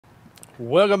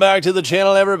Welcome back to the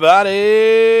channel, everybody.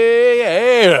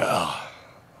 Yeah.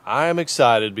 I am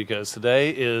excited because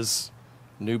today is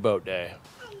new boat day.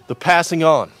 The passing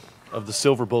on of the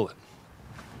Silver Bullet.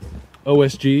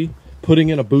 OSG putting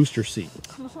in a booster seat.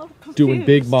 I'm a little confused. Doing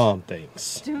big mom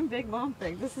things. Doing big mom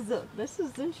things. This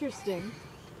is interesting.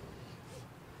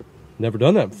 Never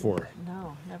done that before.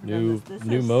 No, never done this.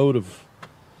 New mode of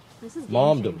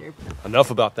momdom.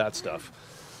 Enough about that stuff.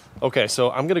 Okay, so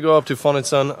I'm going to go up to Fun and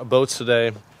Sun Boats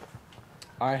today.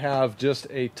 I have just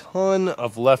a ton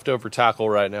of leftover tackle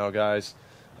right now, guys.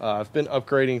 I've been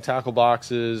upgrading tackle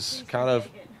boxes, kind of.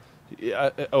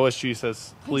 OSG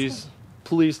says,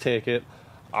 please take it.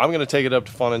 I'm going to take it up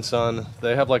to Fun and Sun.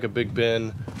 They have like a big bin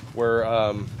where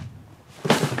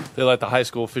they let the high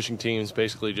school fishing teams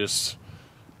basically just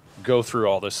go through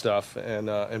all this stuff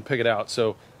and pick it out.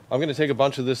 So I'm going to take a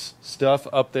bunch of this stuff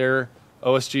up there.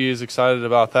 OSG is excited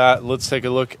about that. Let's take a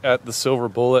look at the Silver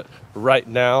Bullet right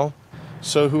now.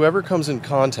 So whoever comes in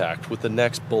contact with the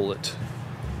next bullet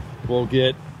will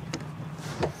get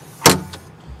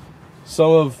some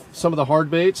of the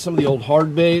hard baits, some of the old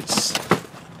hard baits.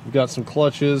 We've got some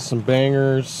clutches, some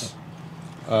bangers.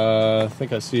 I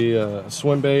think I see a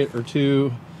swim bait or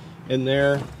two in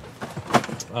there.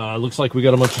 Looks like we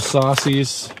got a bunch of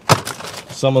saucies.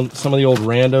 Some of the old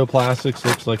rando plastics.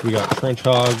 Looks like we got trench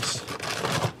hogs.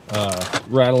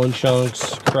 Rattling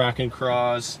chunks, cracking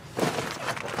craws.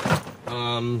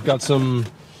 Got some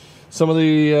of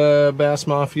the Bass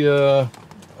Mafia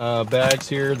bags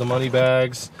here, the money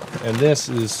bags, and this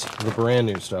is the brand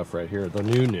new stuff right here, the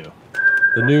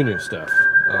new stuff.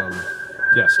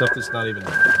 Yeah, stuff that's not even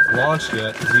launched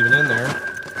yet is even in there.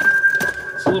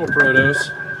 It's a little protos,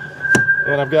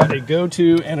 and I've got a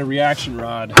go-to and a reaction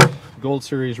rod, Gold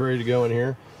Series, ready to go in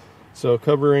here. So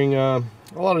covering a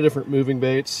lot of different moving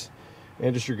baits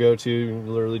and just your go-to, you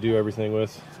can literally do everything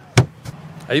with.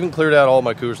 I even cleared out all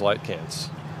my Coors Light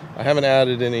cans. I haven't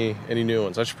added any new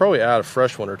ones. I should probably add a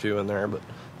fresh one or two in there, but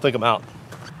I think I'm out.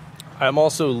 I'm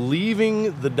also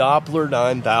leaving the Doppler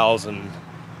 9000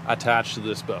 attached to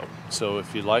this boat. So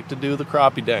if you'd like to do the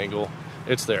crappie dangle,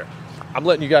 it's there. I'm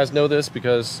letting you guys know this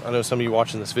because I know some of you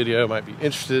watching this video might be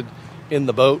interested in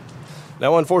the boat.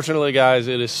 Now, unfortunately, guys,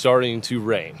 it is starting to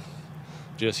rain.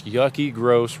 Just yucky,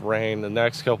 gross rain the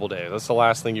next couple days. That's the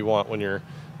last thing you want when you're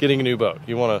getting a new boat.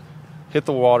 You want to hit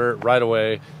the water right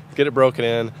away, get it broken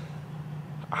in.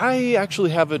 I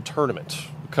actually have a tournament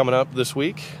coming up this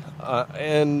week,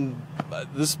 and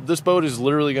this boat is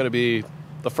literally going to be,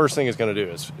 the first thing it's going to do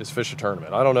is fish a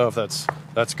tournament. I don't know if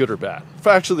that's good or bad.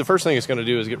 Actually, the first thing it's going to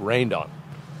do is get rained on.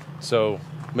 So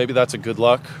maybe that's a good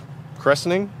luck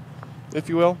christening, if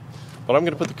you will. But I'm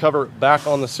going to put the cover back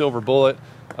on the Silver Bullet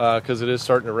because it is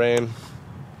starting to rain.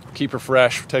 Keep her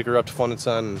fresh, take her up to Fun and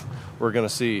Sun, and we're going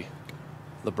to see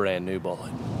the brand new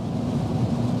bullet.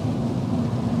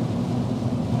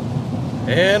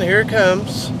 And here it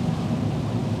comes.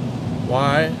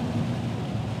 Why?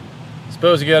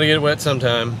 Suppose you got to get it wet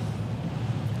sometime.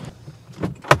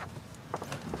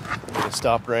 It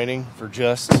stopped raining for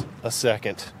just a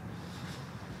second.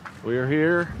 We are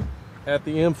here at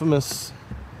the infamous,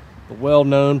 the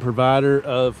well-known provider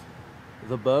of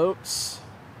the boats,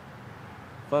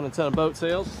 Fun and Sun Boat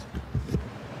Sales.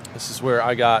 This is where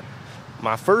I got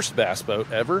my first bass boat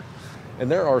ever,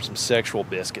 and there are some sexual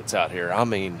biscuits out here. I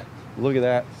mean, look at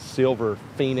that silver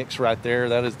phoenix right there.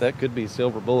 That could be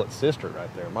Silver Bullet's sister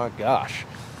right there. My gosh.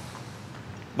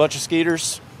 Bunch of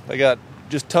skeeters. They got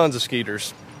just tons of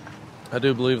skeeters. I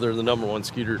do believe they're the #1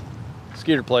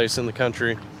 skeeter place in the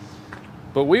country.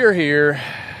 But we are here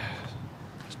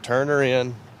to turn her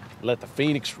in, let the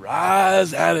phoenix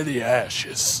rise out of the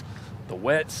ashes, the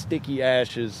wet, sticky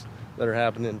ashes that are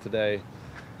happening today.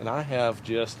 And I have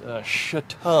just a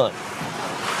shit-ton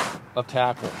of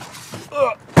tackle.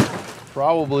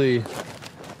 Probably,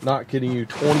 not kidding you,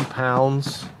 20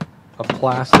 pounds of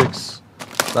plastics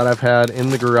that I've had in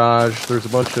the garage. There's a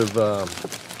bunch of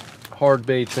hard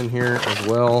baits in here as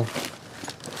well.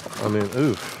 I mean,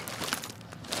 oof.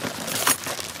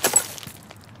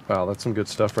 Wow, that's some good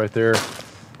stuff right there.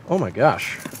 Oh my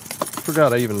gosh,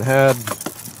 forgot I even had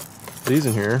these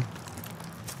in here.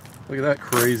 Look at that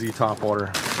crazy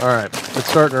topwater. All right, it's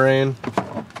starting to rain.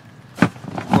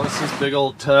 Plus this big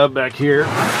old tub back here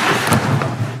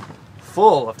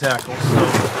full of tackle. So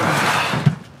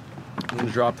I'm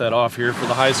gonna drop that off here for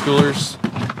the high schoolers.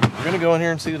 We're gonna go in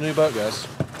here and see the new boat, guys.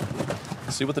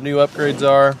 See what the new upgrades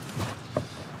are,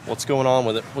 what's going on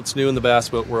with it, what's new in the bass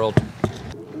boat world.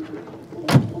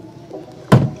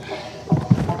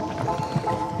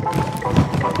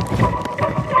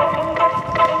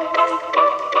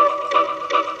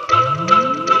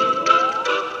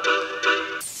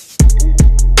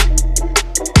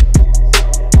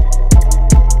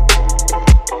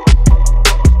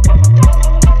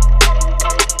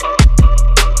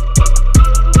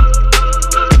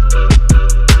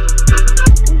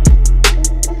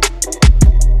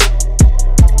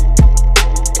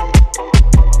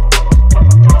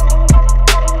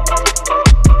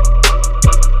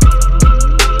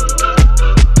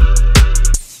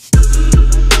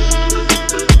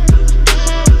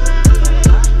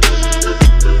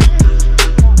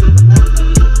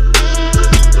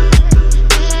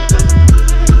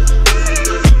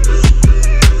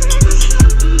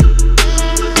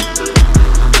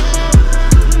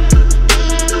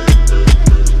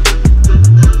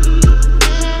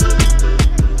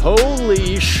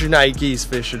 Nikes,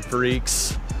 fishing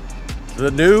freaks. The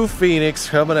new Phoenix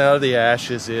coming out of the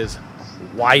ashes is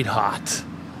white hot.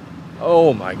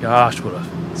 Oh my gosh, what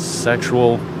a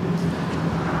sexual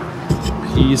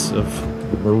piece of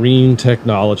marine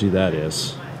technology that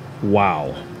is.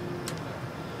 Wow.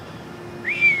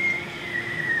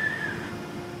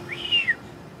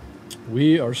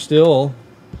 We are still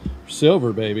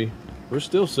silver, baby. We're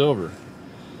still silver.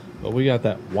 But we got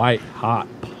that white hot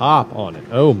pop on it.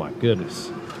 Oh my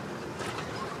goodness.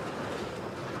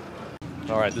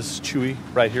 All right, this is Chewy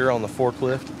right here on the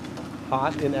forklift.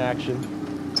 Hot in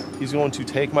action. He's going to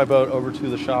take my boat over to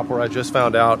the shop where I just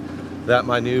found out that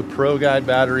my new Pro Guide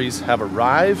batteries have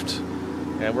arrived.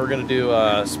 And we're gonna do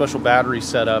a special battery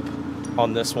setup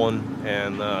on this one.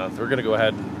 And we're gonna go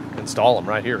ahead and install them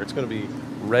right here. It's gonna be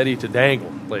ready to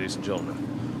dangle, ladies and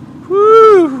gentlemen.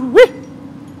 Woo-wee!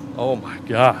 Oh my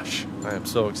gosh, I am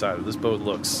so excited. This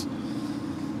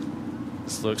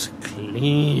looks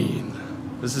clean.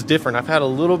 This is different. I've had a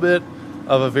little bit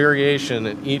of a variation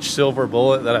in each silver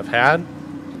bullet that I've had.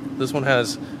 This one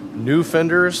has new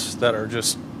fenders that are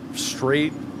just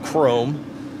straight chrome,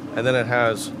 and then it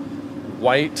has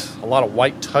white, a lot of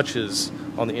white touches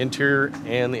on the interior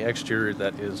and the exterior.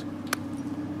 That is,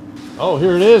 oh,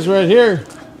 here it is right here.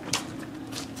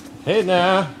 Hey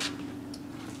now.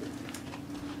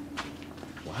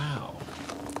 Wow.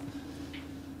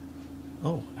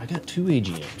 Oh, I got 2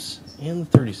 AGMs and the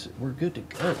 36. We're good to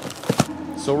go.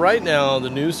 So right now, the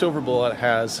new Silver Bullet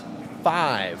has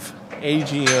 5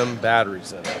 AGM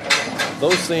batteries in it.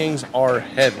 Those things are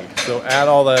heavy. So add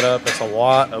all that up, it's a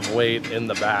lot of weight in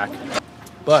the back.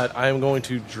 But I'm going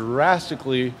to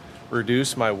drastically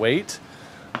reduce my weight.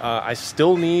 I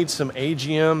still need some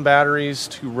AGM batteries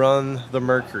to run the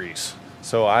Mercuries.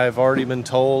 So I've already been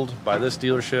told by this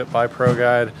dealership, by Pro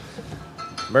Guide,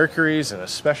 Mercuries and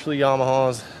especially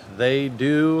Yamahas, they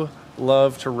do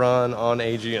love to run on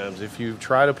AGMs. If you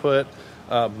try to put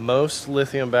most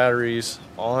lithium batteries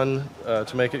on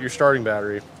to make it your starting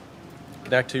battery,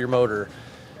 connect to your motor,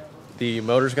 the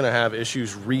motor's going to have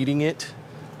issues reading it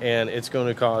and it's going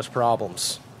to cause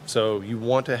problems. So you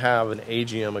want to have an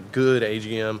AGM, a good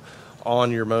AGM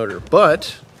on your motor,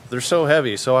 but they're so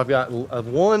heavy. So I've got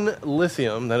one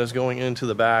lithium that is going into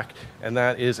the back, and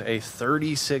that is a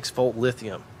 36 volt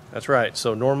lithium. That's right.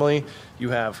 So normally you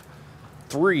have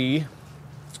three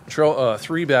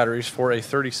batteries for a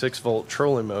 36 volt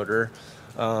trolling motor,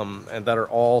 and that are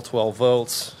all 12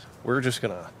 volts. We're just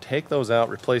gonna take those out,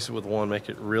 replace it with one, make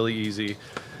it really easy,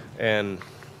 and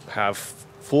have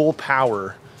full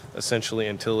power essentially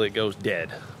until it goes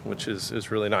dead, which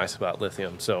is really nice about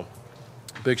lithium. So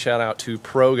big shout out to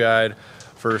Pro Guide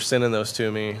for sending those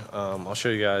to me. I'll show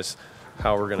you guys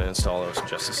how we're going to install those in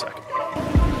just a second.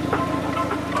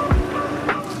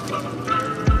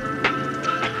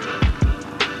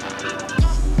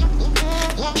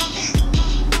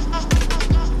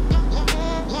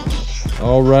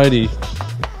 Alrighty,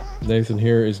 Nathan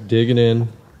here is digging in.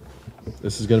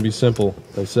 This is going to be simple,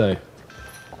 they say.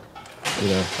 You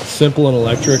know, simple and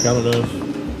electric. I don't know.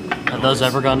 Have those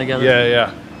ever gone together?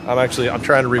 Yeah. I'm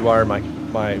trying to rewire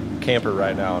my camper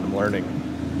right now, and I'm learning.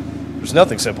 There's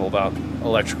nothing simple about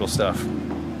electrical stuff.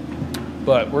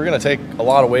 But we're gonna take a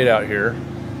lot of weight out here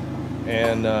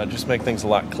and just make things a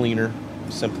lot cleaner,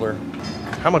 simpler.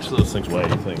 How much do those things weigh,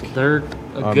 you think? They're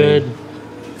a good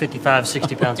 55,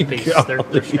 60 pounds a piece.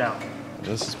 They're stout.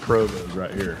 This is Pro Guide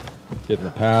right here. Getting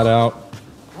the pad out.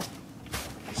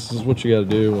 This is what you gotta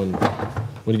do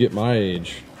when you get my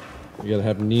age. You gotta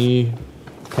have knee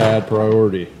pad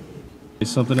priority.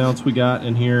 Something else we got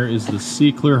in here is the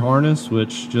C-Clear harness,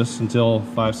 which just until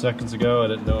 5 seconds ago I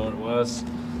didn't know what it was.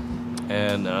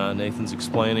 And Nathan's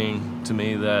explaining to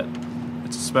me that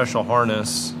it's a special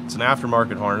harness. It's an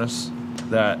aftermarket harness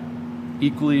that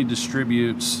equally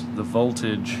distributes the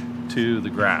voltage to the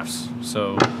graphs.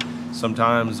 So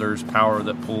sometimes there's power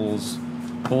that pulls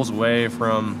away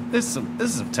from this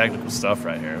is some technical stuff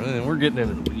right here. I mean, we're getting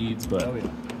into the weeds, but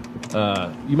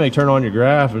you may turn on your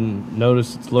graph and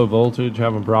notice it's low voltage,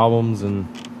 having problems, and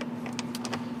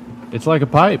it's like a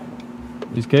pipe.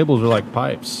 These cables are like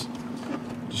pipes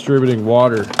distributing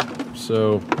water.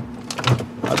 So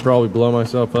I'd probably blow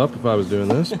myself up if I was doing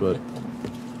this, but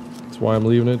that's why I'm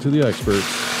leaving it to the experts.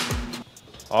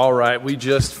 All right, we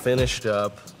just finished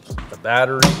up the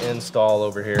battery install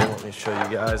over here. Let me show you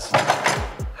guys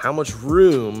how much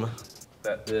room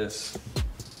that this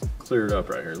cleared up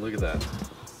right here. Look at that.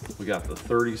 We got the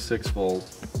 36 volt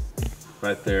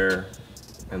right there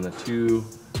and the 2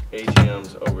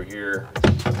 AGMs over here.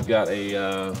 We've got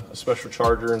a special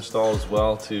charger installed as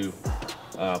well to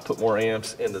put more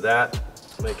amps into that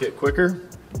to make it quicker.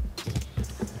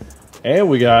 And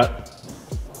we got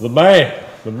the man,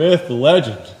 the myth, the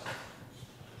legend,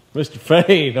 Mr.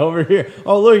 Fane over here.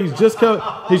 Oh, look,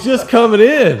 he's just coming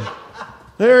in.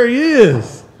 There he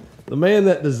is. The man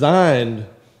that designed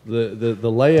the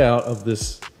layout of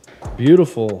this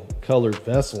beautiful colored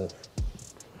vessel.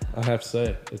 I have to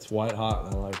say, it's white hot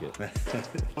and I like it.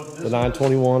 The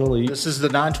 921 Elite. This is the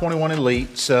 921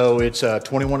 Elite, so it's a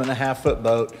 21.5-foot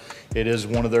boat. It is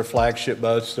one of their flagship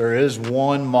boats. There is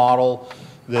one model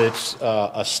that's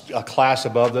a class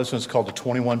above this one. It's called the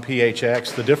 21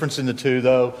 PHX. The difference in the two,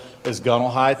 though, is gunnel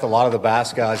height. A lot of the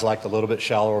bass guys like the little bit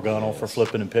shallower gunnel for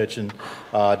flipping and pitching.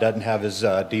 Doesn't have as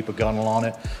deep a gunnel on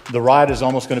it. The ride is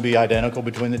almost going to be identical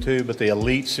between the two, but the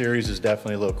Elite series is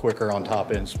definitely a little quicker on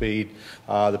top end speed.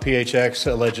 The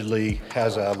PHX allegedly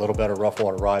has a little better rough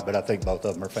water ride, but I think both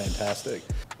of them are fantastic.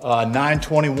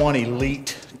 921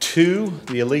 Elite 2.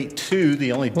 The Elite 2,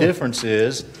 the only difference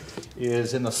is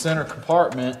in the center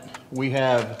compartment, we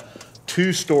have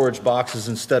 2 storage boxes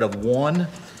instead of 1.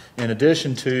 In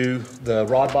addition to, the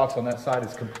rod box on that side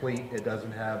is complete. It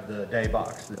doesn't have the day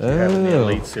box that you have in the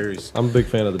Elite series. I'm a big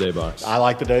fan of the day box. I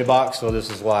like the day box, so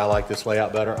this is why I like this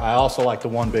layout better. I also like the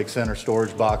one big center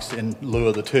storage box in lieu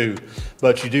of the 2,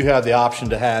 but you do have the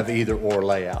option to have either or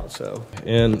layout. So,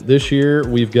 and this year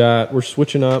we're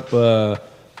switching up the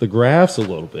graphs a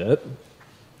little bit.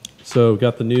 So we've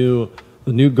got the new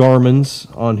Garmin's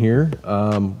on here.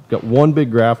 Got one big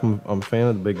graph. I'm a fan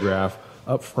of the big graph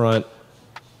up front.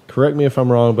 Correct me if I'm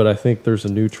wrong, but I think there's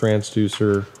a new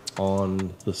transducer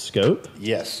on the scope.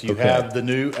 Yes, you have the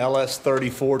new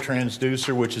LS34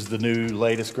 transducer, which is the new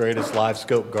latest, greatest live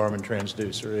scope Garmin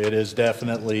transducer. It is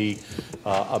definitely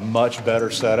a much better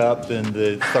setup than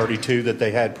the 32 that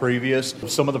they had previous.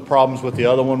 Some of the problems with the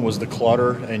other one was the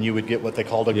clutter, and you would get what they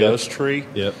called a ghost tree.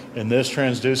 Yep. In this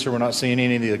transducer, we're not seeing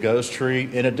any of the ghost tree.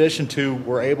 In addition to,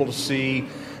 we're able to see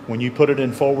when you put it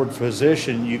in forward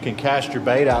position, you can cast your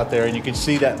bait out there, and you can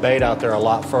see that bait out there a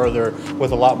lot further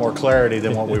with a lot more clarity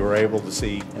than what we were able to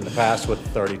see in the past with the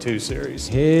 32 series.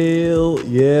 Hell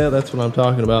yeah, that's what I'm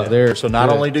talking about there. So not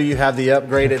only do you have the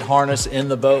upgraded harness in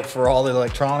the boat for all the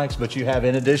electronics, but you have,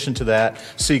 in addition to that,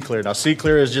 C-Clear. Now,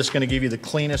 C-Clear is just going to give you the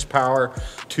cleanest power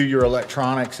to your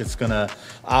electronics. It's going to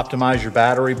optimize your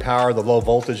battery power, the low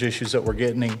voltage issues that we're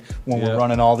getting when we're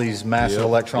running all these massive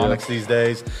electronics these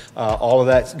days. All of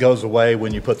that goes away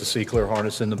when you put the C-Clear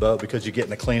harness in the boat because you're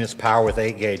getting the cleanest power with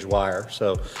 8-gauge wire.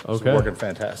 So it's working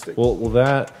fantastic. Well, will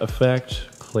that affect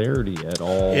clarity at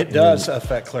all? It does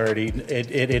affect clarity.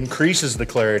 It increases the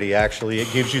clarity, actually.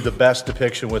 It gives you the best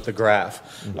depiction with the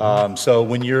graph. So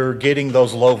when you're getting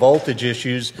those low voltage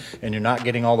issues and you're not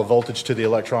getting all the voltage to the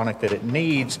electronic that it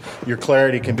needs, your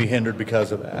clarity can be hindered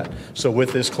because of that. So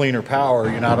with this cleaner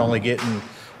power, you're not only getting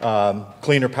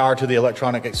cleaner power to the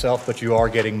electronic itself, but you are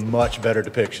getting much better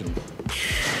depiction.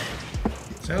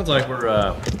 Sounds like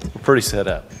we're pretty set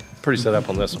up. Pretty set up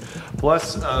on this one.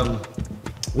 Plus,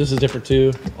 this is different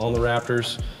too on the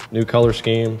Raptors. New color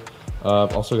scheme.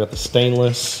 Also got the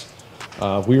stainless.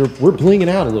 We're blinging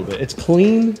out a little bit. It's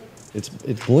clean. It's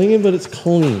blinging, but it's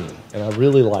clean, and I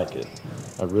really like it.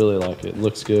 I really like it. It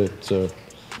looks good. So,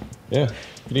 yeah,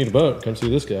 if you need a boat, come see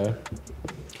this guy.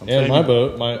 And my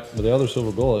boat, the other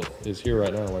Silver Bullet, is here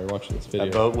right now while you're watching this video.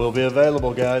 That boat will be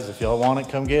available, guys. If y'all want it,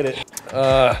 come get it.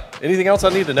 Anything else I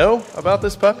need to know about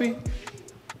this puppy?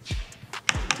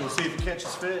 We'll see if it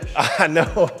catches fish. I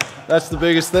know. That's the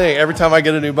biggest thing. Every time I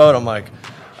get a new boat, I'm like,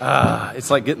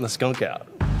 it's like getting the skunk out.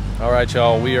 All right,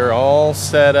 y'all, we are all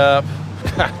set up.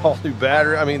 Got all new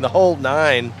battery. I mean, the whole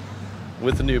 9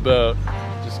 with the new boat.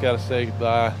 Just got to say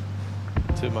goodbye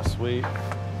to my sweet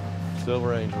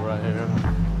Silver Angel right here.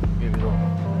 Give you a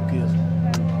little kiss.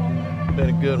 Been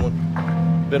a good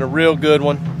one. Been a real good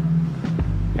one.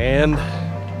 And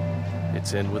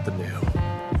it's in with the new.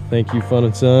 Thank you, Fun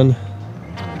and Son.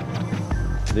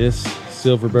 This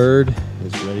silver bird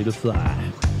is ready to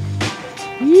fly.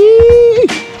 Yee!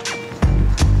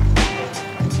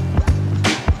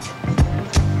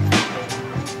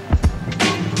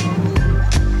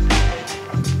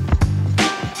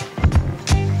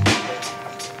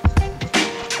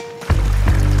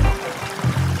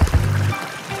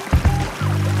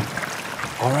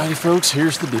 Alrighty, folks,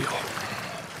 here's the deal.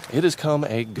 It has come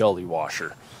a gully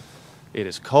washer. It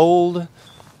is cold.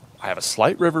 I have a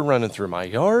slight river running through my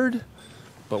yard,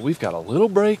 but we've got a little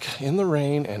break in the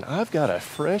rain, and I've got a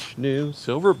fresh new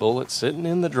Silver Bullet sitting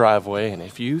in the driveway, and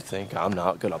if you think I'm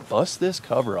not going to bust this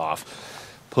cover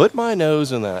off, put my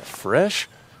nose in that fresh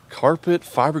carpet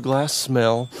fiberglass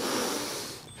smell,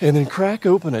 and then crack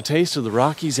open a taste of the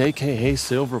Rockies, aka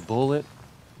Silver Bullet,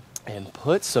 and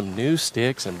put some new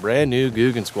sticks and brand new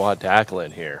Guggen Squad tackle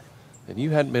in here. and you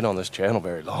hadn't been on this channel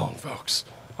very long, folks,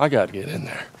 I got to get in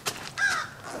there.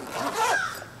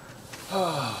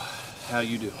 How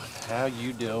you doing? How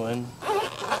you doing?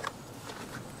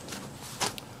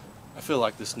 I feel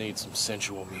like this needs some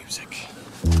sensual music.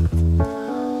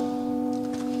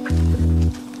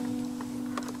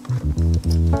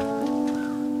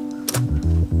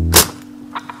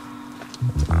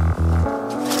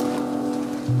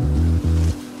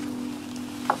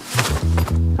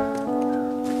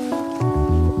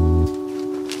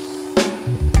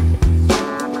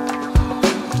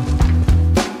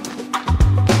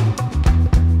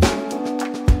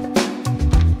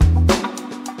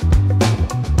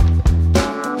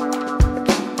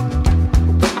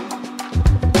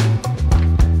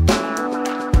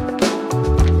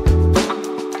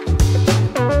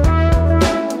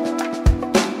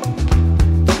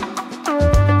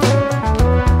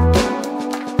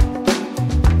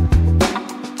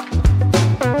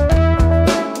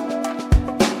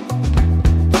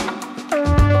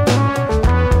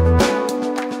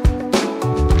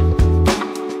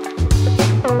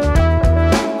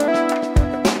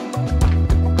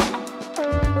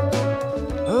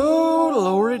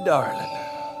 Darling,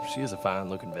 she is a fine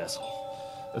looking vessel,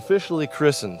 officially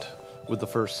christened with the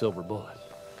first silver bullet,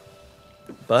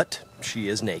 but she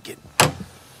is naked.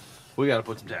 We got to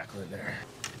put some tackle in there.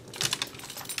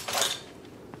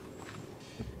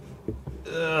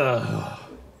 Ugh,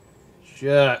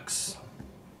 shucks.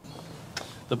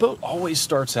 The boat always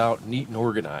starts out neat and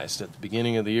organized at the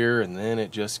beginning of the year, and then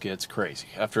it just gets crazy.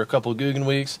 After a couple of Guggen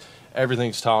weeks,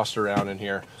 everything's tossed around in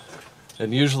here.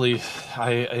 And usually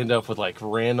I end up with like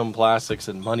random plastics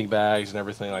and money bags and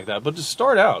everything like that. But to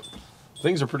start out,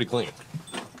 things are pretty clean.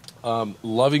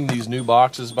 Loving these new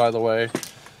boxes, by the way.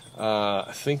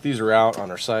 I think these are out on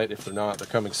our site. If they're not, they're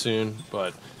coming soon.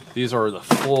 But these are the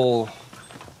full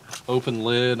open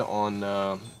lid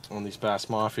on these Bass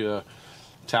Mafia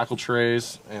tackle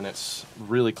trays. And it's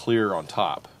really clear on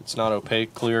top. It's not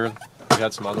opaque clear. We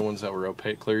had some other ones that were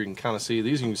opaque clear. You can kind of see.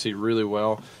 These you can see really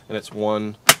well. And it's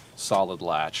one solid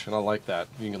latch, and I like that.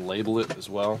 You can label it as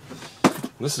well.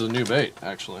 This is a new bait,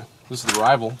 actually. This is the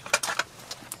Rival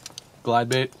glide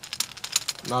bait.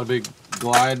 Not a big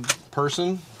glide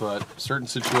person, but certain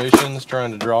situations, trying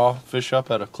to draw fish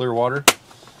up out of clear water,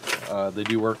 they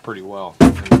do work pretty well.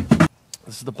 And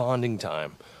this is the bonding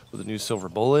time with a new silver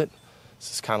bullet.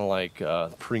 This is kind of like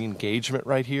pre-engagement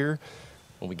right here.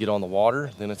 When we get on the water,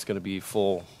 then it's going to be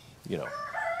full, you know,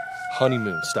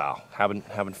 honeymoon style, having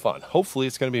fun. Hopefully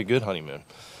it's going to be a good honeymoon.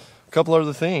 A couple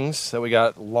other things that we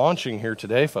got launching here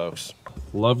today, folks.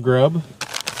 Love Grub.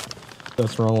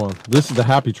 That's the wrong one. This is the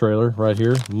Happy Trailer right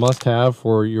here. Must have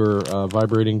for your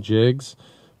vibrating jigs.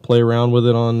 Play around with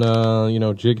it on you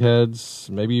know, jig heads,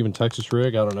 maybe even Texas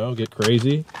rig. I don't know. Get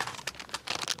crazy.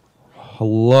 I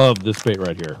love this bait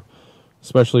right here,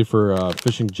 especially for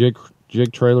fishing jig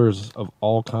trailers of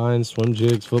all kinds, swim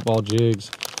jigs, football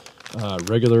jigs.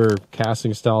 Regular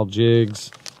casting style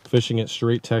jigs, fishing it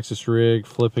straight Texas rig,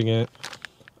 flipping it,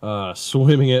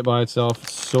 swimming it by itself.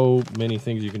 So many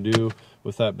things you can do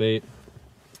with that bait.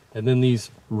 And then these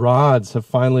rods have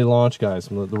finally launched, guys.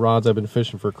 The rods I've been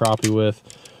fishing for crappie with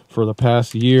for the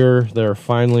past year, they're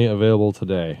finally available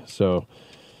today. So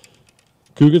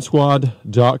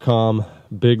GuggenSquad.com,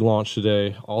 big launch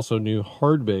today. Also new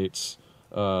hard baits.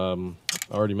 I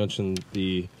already mentioned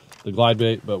the glide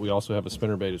bait, but we also have a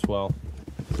spinner bait as well.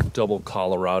 Double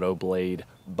Colorado blade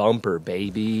bumper,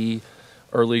 baby.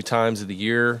 Early times of the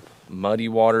year, muddy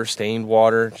water, stained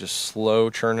water, just slow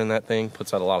churning that thing,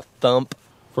 puts out a lot of thump.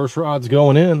 First rods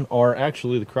going in are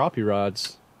actually the crappie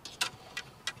rods.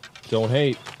 Don't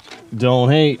hate. Don't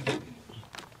hate.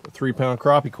 The 3-pound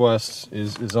crappie quest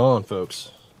is on, folks.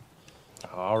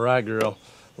 All right, girl.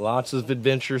 Lots of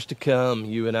adventures to come,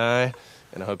 you and I.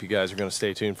 And I hope you guys are going to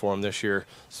stay tuned for them this year.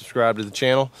 Subscribe to the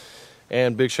channel.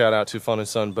 And big shout out to Fun &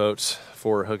 Son Boats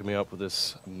for hooking me up with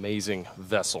this amazing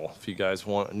vessel. If you guys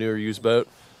want a new or used boat,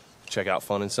 check out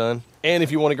Fun & Son. And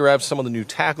if you want to grab some of the new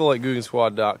tackle at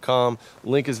GuggenSquad.com,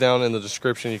 link is down in the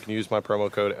description. You can use my promo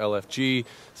code LFG,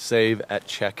 save at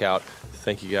checkout.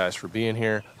 Thank you guys for being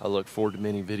here. I look forward to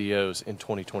many videos in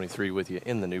 2023 with you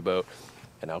in the new boat.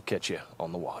 And I'll catch you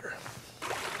on the water.